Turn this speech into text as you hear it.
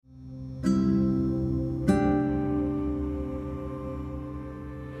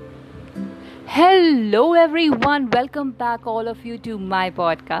Hello, everyone. Welcome back, all of you, to my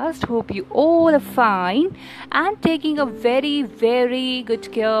podcast. Hope you all are fine and taking a very, very good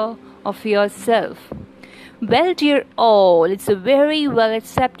care of yourself. Well, dear all, it's a very well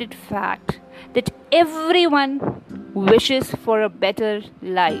accepted fact that everyone wishes for a better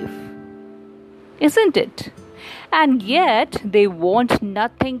life, isn't it? And yet, they want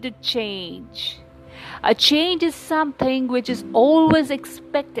nothing to change. A change is something which is always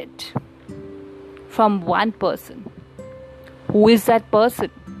expected from one person. Who is that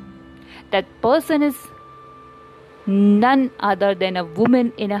person? That person is none other than a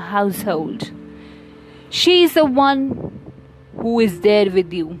woman in a household. She is the one who is there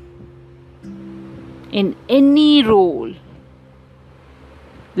with you in any role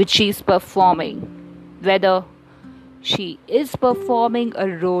which she is performing, whether she is performing a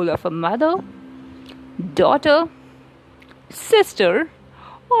role of a mother, daughter, sister,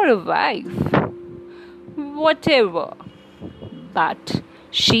 or a wife. Whatever, but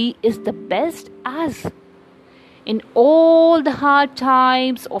she is the best as in all the hard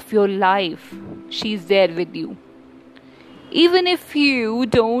times of your life. She's there with you, even if you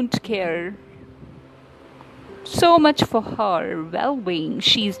don't care so much for her well-being.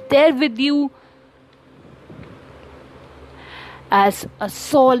 She's there with you as a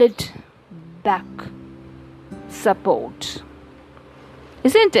solid back support,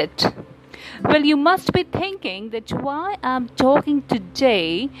 isn't it? Well, you must be thinking that why I'm talking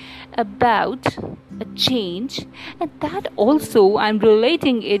today about a change, and that also I'm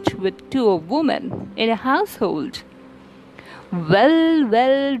relating it to a woman in a household.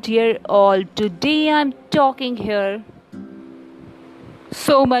 Well, dear all, today I'm talking here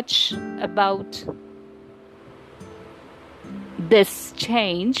so much about this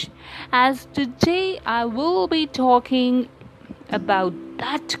change, as today I will be talking about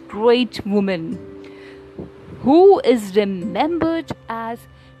that great woman who is remembered as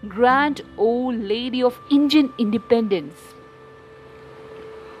Grand Old Lady of Indian Independence,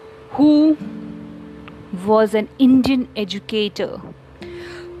 who was an Indian educator,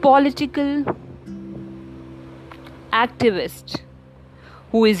 political activist,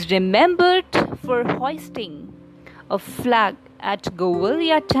 who is remembered for hoisting a flag at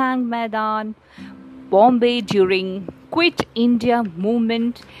Govaliya Tank Maidan, Bombay during Quit India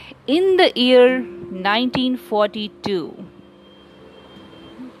movement in the year 1942.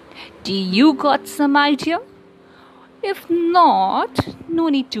 Do you got some idea? If not, no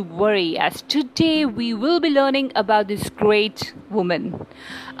need to worry, as today we will be learning about this great woman,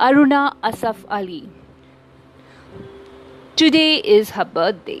 Aruna Asaf Ali. Today is her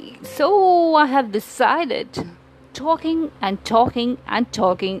birthday, so I have decided talking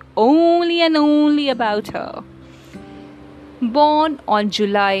only and only about her. Born on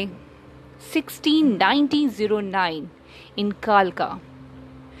July 16, 1909 in Kalka,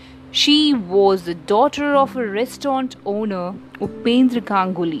 she was the daughter of a restaurant owner, Upendra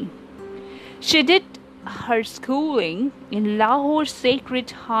Ganguly. She did her schooling in Lahore Sacred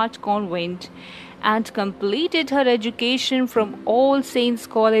Heart Convent and completed her education from All Saints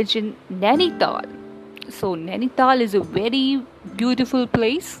College in Nainital. So Nainital is a very beautiful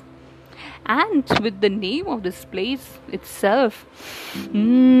place, and with the name of this place itself,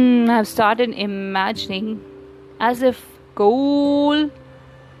 I've started imagining as if cold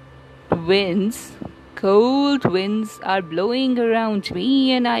winds are blowing around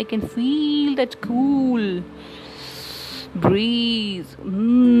me, and I can feel that cool breeze.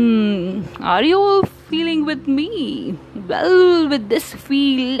 Are you all feeling with me? Well, with this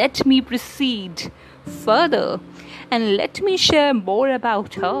feel, let me proceed further and let me share more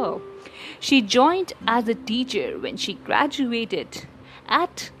about her. She joined as a teacher when she graduated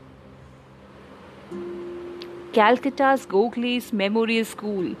at Calcutta's Gokhale's Memorial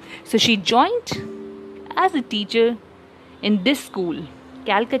School. So she joined as a teacher in this school,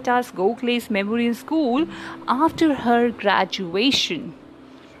 Calcutta's Gokhale's Memorial School, after her graduation.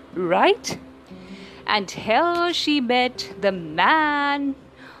 Right? And here she met the man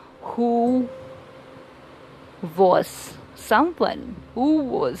who was someone who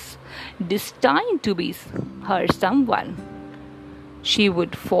was destined to be her someone she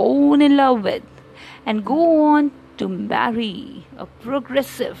would fall in love with and go on to marry a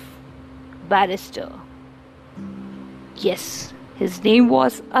progressive barrister. Yes, his name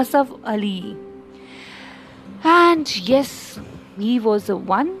was Asaf Ali. And yes, he was the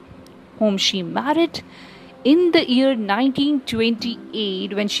one whom she married in the year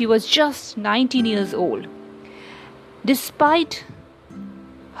 1928 when she was just 19 years old. Despite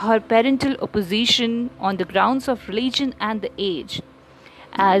her parental opposition on the grounds of religion and the age,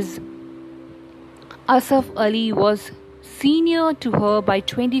 as Asaf Ali was senior to her by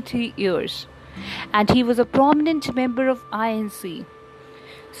 23 years, and he was a prominent member of INC.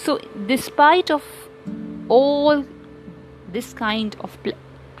 So, despite of all this kind of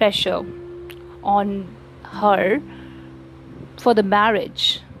pressure on her for the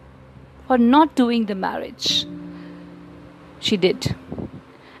marriage, for not doing the marriage, she did.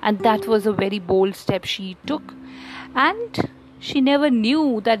 And that was a very bold step she took, and she never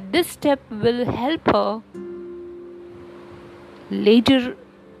knew that this step will help her later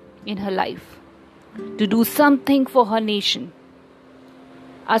in her life to do something for her nation.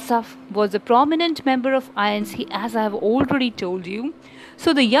 Asaf was a prominent member of INC, as I have already told you.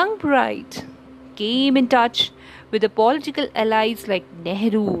 So the young bride came in touch with the political allies like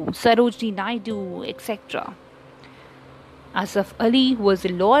Nehru, Sarojini Naidu, etc. Asaf Ali was a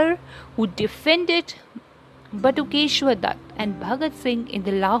lawyer who defended Batukeshwar Dutt and Bhagat Singh in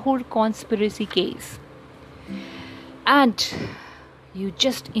the Lahore conspiracy case. And you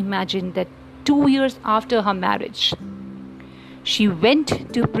just imagine that 2 years after her marriage, she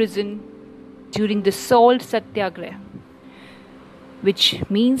went to prison during the Salt Satyagraha, which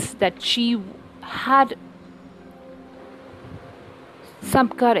means that she had some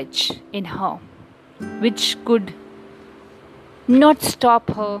courage in her, which could not stop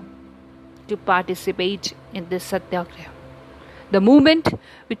her to participate in this Satyagraha. The movement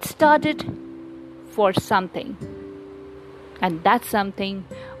which started for something, and that something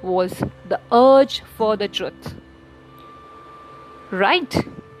was the urge for the truth. Right?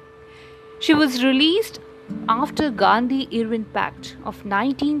 She was released after Gandhi-Irwin Pact of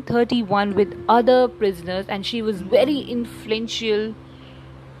 1931 with other prisoners, and she was very influential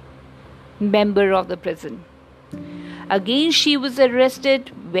member of the prison. Again, she was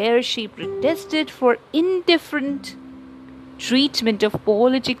arrested where she protested for indifferent treatment of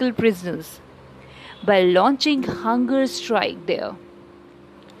political prisoners by launching hunger strike there.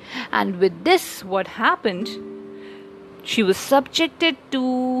 And with this, what happened? She was subjected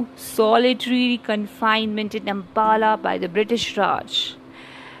to solitary confinement in Ambala by the British Raj.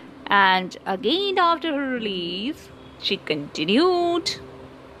 And again, after her release, she continued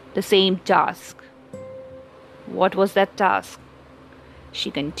the same task. What was that task?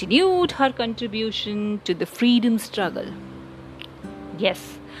 She continued her contribution to the freedom struggle.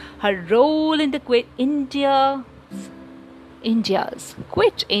 Yes, her role in the India's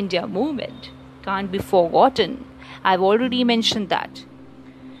Quit India movement can't be forgotten. I've already mentioned that.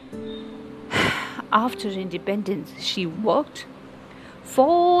 After independence, she worked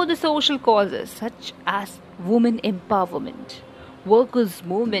for the social causes such as women empowerment, workers'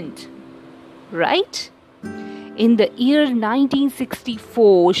 movement, right? In the year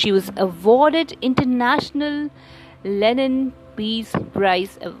 1964, she was awarded International Lenin Peace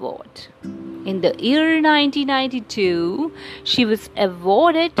Prize Award. In the year 1992, she was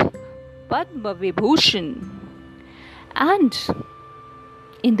awarded Padma Vibhushan. And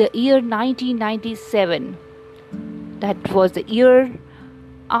in the year 1997, that was the year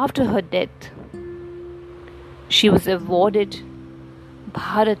after her death, she was awarded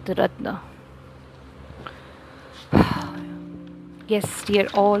Bharat Ratna. Yes, dear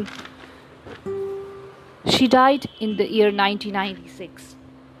all, she died in the year 1996.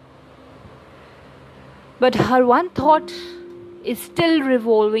 But her one thought is still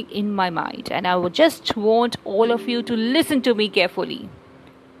revolving in my mind, and I would just want all of you to listen to me carefully.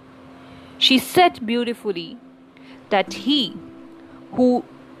 She said beautifully that he who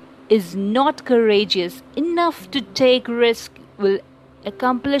is not courageous enough to take risk will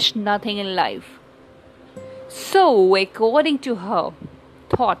accomplish nothing in life. So, according to her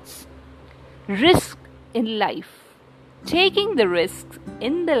thoughts, risk in life, taking the risks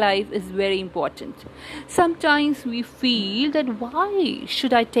in the life is very important. Sometimes we feel that why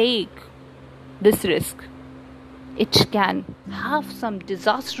should I take this risk? It can have some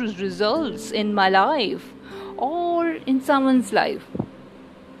disastrous results in my life or in someone's life.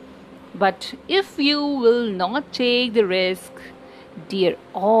 But if you will not take the risk, dear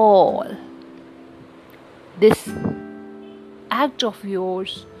all, this act of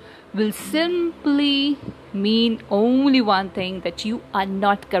yours will simply mean only one thing, that you are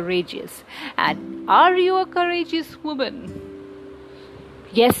not courageous. And are you a courageous woman?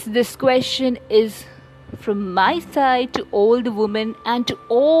 Yes, this question is from my side to all the women and to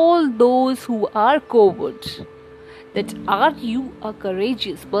all those who are coward. That are you a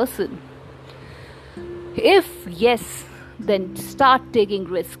courageous person? If yes, then start taking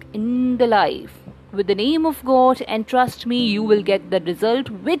risk in the life with the name of God, and trust me, you will get the result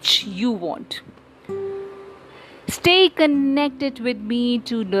which you want. Stay connected with me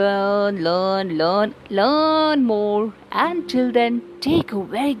to learn more. Until then, take a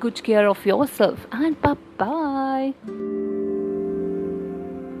very good care of yourself and bye bye.